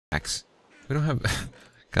Axe. We don't have...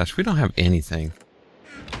 Gosh, we don't have anything.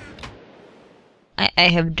 I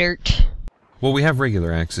have dirt. Well, we have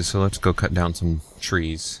regular axes, so let's go cut down some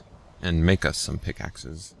trees and make us some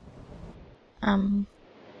pickaxes. Not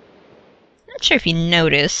sure if you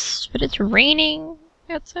noticed, but it's raining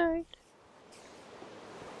outside.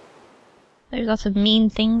 There's lots of mean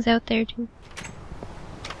things out there, too.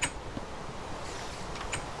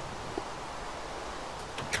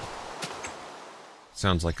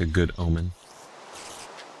 Sounds like a good omen.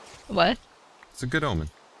 What? It's a good omen.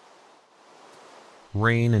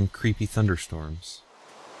 Rain and creepy thunderstorms.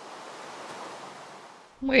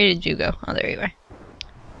 Where did you go? Oh, there you are.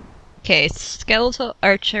 Okay, skeletal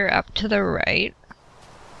archer up to the right.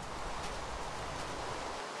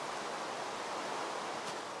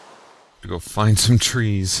 To go find some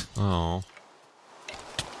trees. Oh.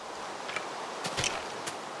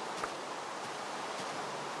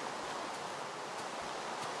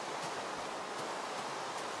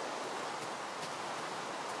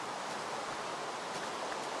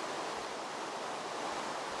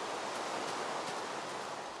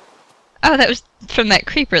 Oh, that was from that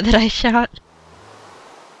creeper that I shot.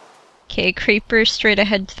 Okay, creeper straight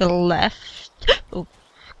ahead to the left. Oh,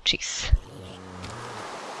 jeez.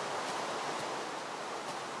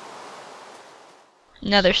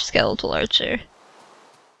 Another skeletal archer.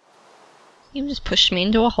 You just pushed me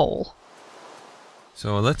into a hole.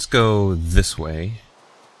 So let's go this way.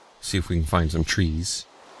 See if we can find some trees.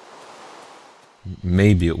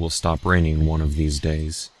 Maybe it will stop raining one of these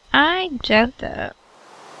days. I doubt that.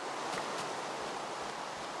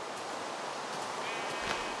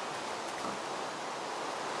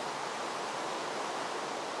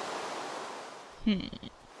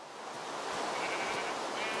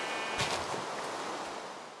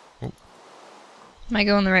 Oh. Am I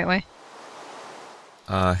going the right way?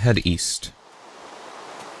 Head east.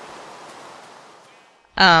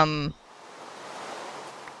 About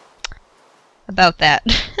that.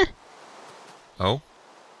 Oh?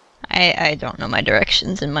 I don't know my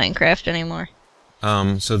directions in Minecraft anymore.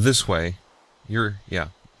 So this way. Yeah,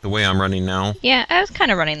 the way I'm running now. Yeah, I was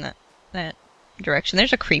kind of running that direction.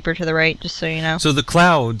 There's a creeper to the right, just so you know. So the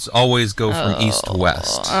clouds always go from east to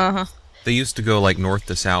west. Uh-huh. They used to go like north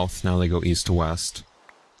to south, now they go east to west.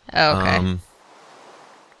 Okay.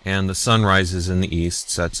 And the sun rises in the east,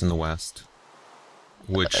 sets in the west.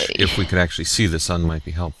 Which, if we could actually see the sun, might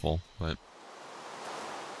be helpful, but...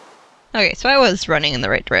 Okay, so I was running in the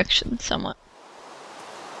right direction, somewhat.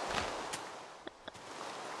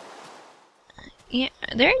 Yeah,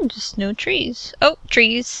 there are just no trees. Oh,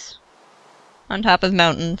 trees. On top of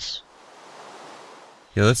mountains.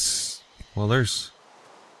 Yeah, that's... Well, there's...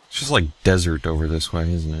 It's just like desert over this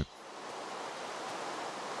way, isn't it?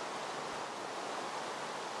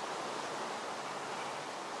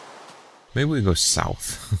 Maybe we go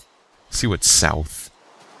south. See what's south.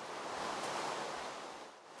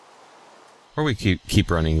 Or we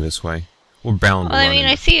keep running this way. We're bound to Well, I run mean,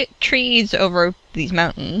 into- I see trees over these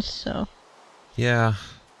mountains, so... Yeah.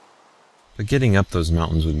 But getting up those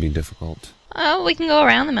mountains would be difficult. Oh, we can go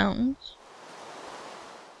around the mountains.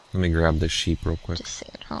 Let me grab this sheep real quick. Just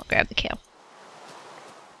saying, I'll grab the cow.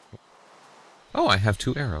 Oh, I have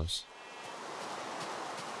 2 arrows.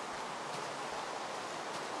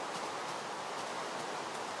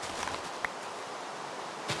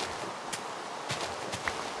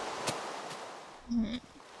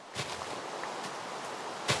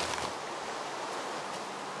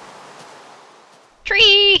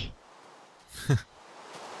 Tree!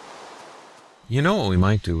 You know what we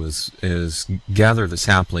might do is gather the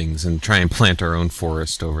saplings and try and plant our own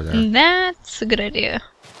forest over there. That's a good idea.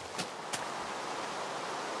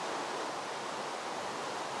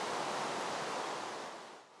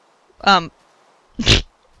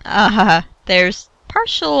 There's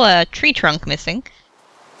partial tree trunk missing.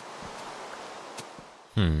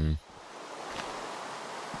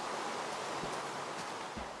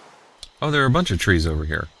 Oh, there are a bunch of trees over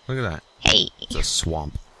here. Look at that. Hey. It's a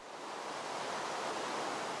swamp.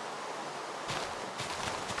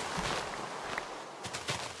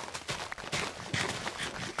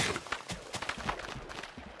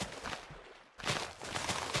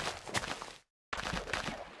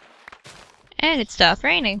 And it stopped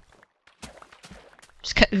raining.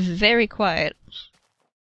 Just got very quiet.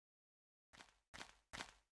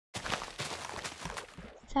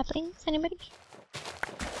 Saplings, anybody?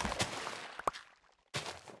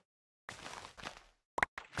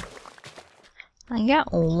 I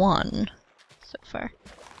got 1 so far.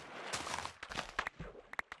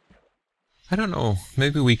 I don't know.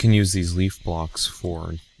 Maybe we can use these leaf blocks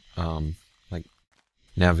for, like,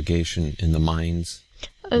 navigation in the mines.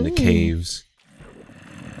 in the caves.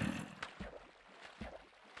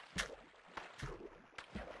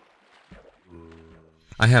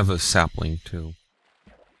 I have a sapling, too.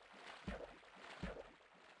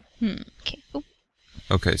 Okay. Oh,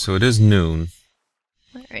 Okay, so it is noon.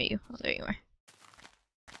 where are you? Oh, there you are.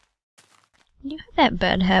 You have that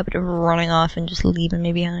bad habit of running off and just leaving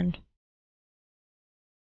me behind.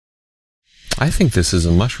 I think this is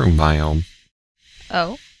a mushroom biome.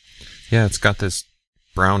 Oh? Yeah, it's got this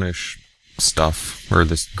brownish stuff, or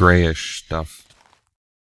this grayish stuff,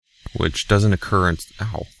 which doesn't occur in...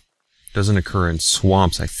 Ow. Doesn't occur in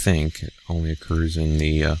swamps, I think. It only occurs in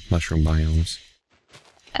the mushroom biomes.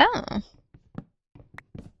 Oh.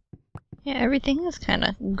 Yeah, everything is kind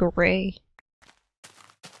of gray.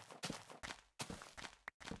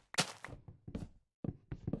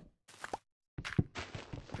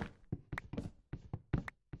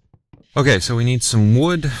 Okay, so we need some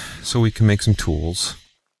wood so we can make some tools.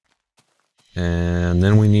 And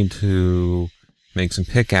then we need to make some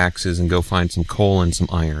pickaxes and go find some coal and some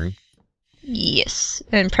iron. Yes,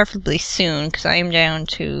 and preferably soon, because I am down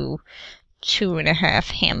to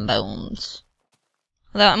 2.5 ham bones.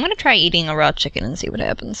 Although, I'm gonna try eating a raw chicken and see what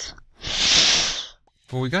happens.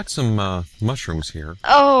 Well, we got some mushrooms here.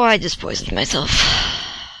 Oh, I just poisoned myself.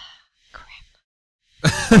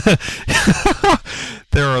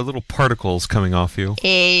 There are little particles coming off you.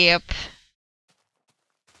 Yep.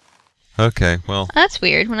 Okay, well... That's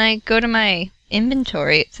weird. When I go to my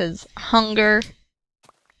inventory, it says hunger,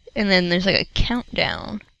 and then there's like a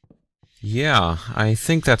countdown. Yeah, I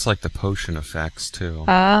think that's like the potion effects, too.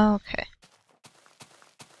 Oh, okay.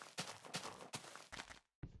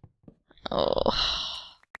 Oh.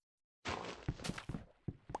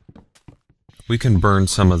 We can burn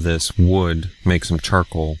some of this wood, make some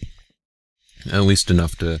charcoal. At least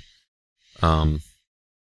enough to,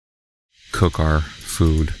 cook our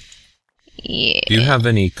food. Yeah. Do you have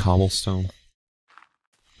any cobblestone?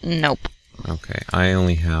 Nope. Okay, I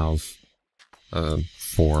only have,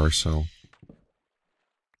 4, so...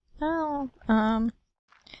 Oh,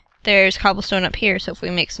 there's cobblestone up here, so if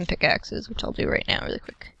we make some pickaxes, which I'll do right now really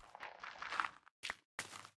quick.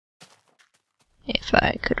 If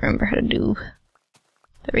I could remember how to do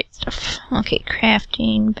the right stuff. Okay,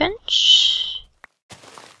 crafting bench.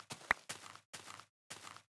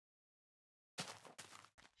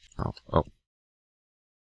 Oh.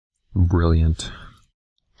 Brilliant.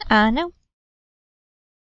 No.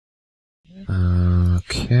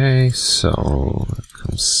 Okay, so...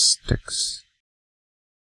 comes sticks.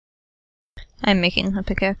 I'm making a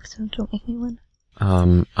pickaxe, so don't make me one.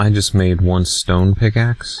 I just made one stone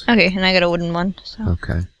pickaxe. Okay, and I got a wooden one, so...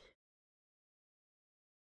 Okay.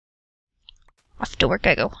 Off to work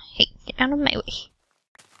I go. Hey, get out of my way.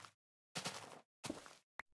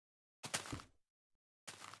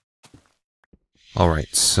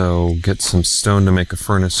 Alright, so get some stone to make a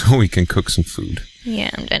furnace so we can cook some food. Yeah,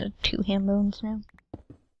 I'm down to 2 ham bones now.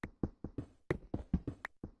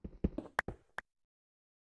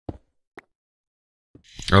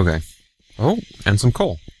 Okay. Oh, and some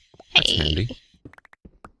coal. That's Hey. handy.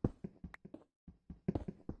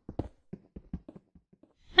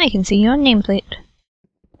 I can see your nameplate.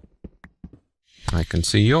 I can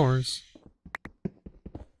see yours.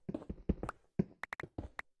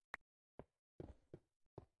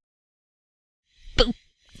 Boop.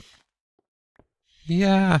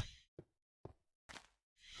 Yeah.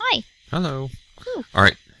 Hi. Hello. Ooh.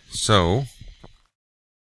 Alright, so...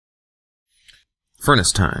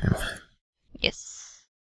 furnace time. Yes.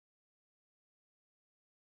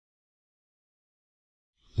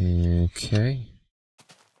 Okay.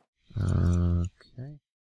 Okay.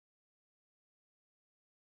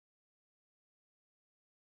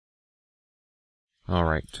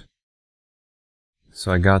 Alright.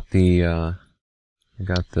 So I got the,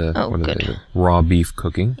 Oh, what is good. it? Raw beef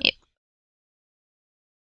cooking. Yep.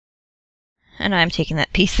 And I'm taking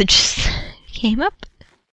that piece that just came up.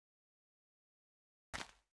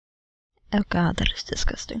 Oh god, that is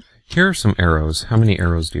disgusting. Here are some arrows. How many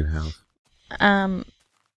arrows do you have?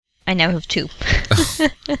 I now have 2.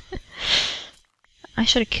 I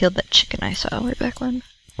should have killed that chicken I saw way back when.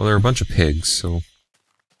 Well, there are a bunch of pigs, so...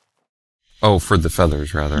 Oh, for the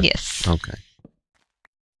feathers, rather. Yes. Okay.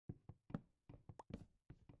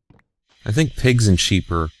 I think pigs and sheep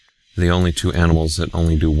are the only 2 animals that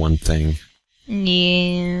only do one thing.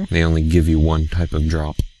 Yeah. They only give you one type of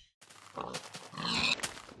drop.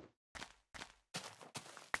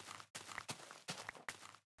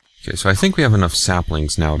 Okay, so I think we have enough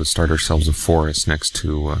saplings now to start ourselves a forest next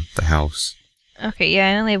to the house. Okay, yeah,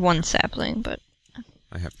 I only have 1 sapling, but...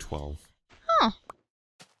 I have 12. Oh.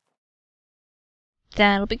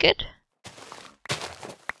 That'll be good.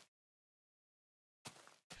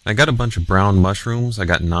 I got a bunch of brown mushrooms. I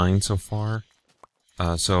got 9 so far.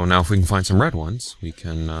 So now if we can find some red ones, we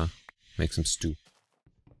can make some stew.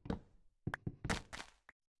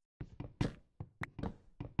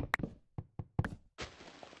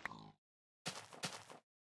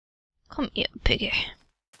 Come here, piggy.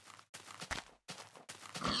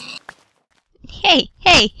 Hey,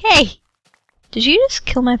 hey, hey! Did you just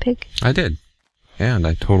kill my pig? I did. And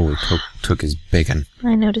I totally took his bacon.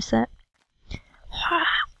 I noticed that.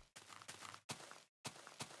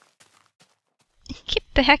 Get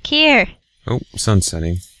back here. Oh, sun's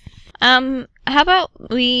setting. How about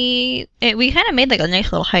we kind of made like a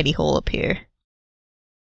nice little hidey hole up here.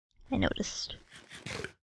 I noticed.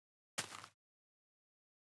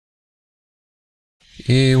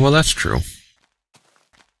 Yeah, well, that's true.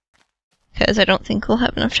 Because I don't think we'll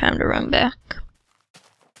have enough time to run back.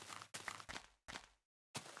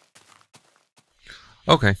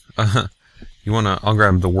 Okay. I'll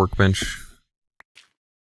grab the workbench.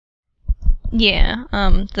 Yeah,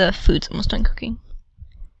 the food's almost done cooking.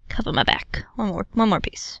 Cover my back. One more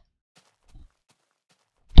piece.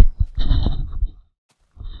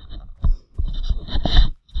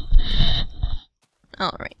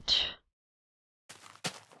 Alright.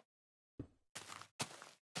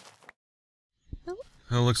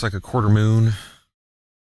 Oh, looks like a quarter moon.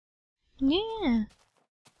 Yeah.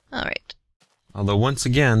 Alright. Although once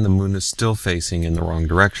again, the moon is still facing in the wrong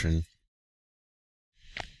direction.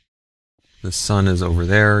 The sun is over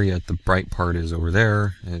there, yet the bright part is over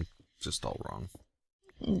there. It's just all wrong.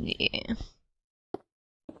 Yeah.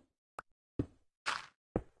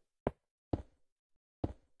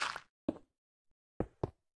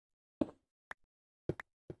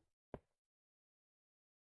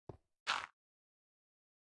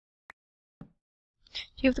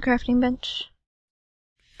 Do you have the crafting bench?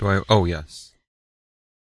 Do I? Oh, yes.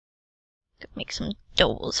 Could make some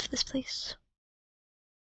doughs for this place.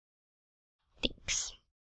 Thanks.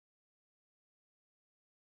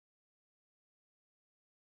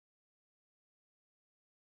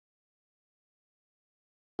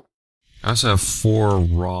 I also have 4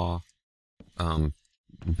 raw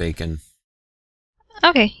bacon.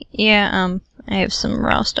 Okay, yeah, I have some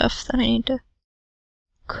raw stuff that I need to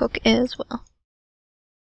cook as well.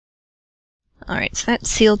 Alright, so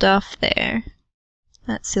that's sealed off there.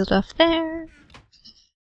 That's sealed off there.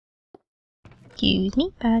 Excuse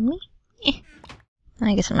me, pardon me.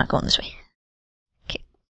 I guess I'm not going this way. Okay.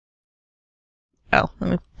 Oh, let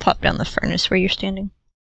me plop down the furnace where you're standing.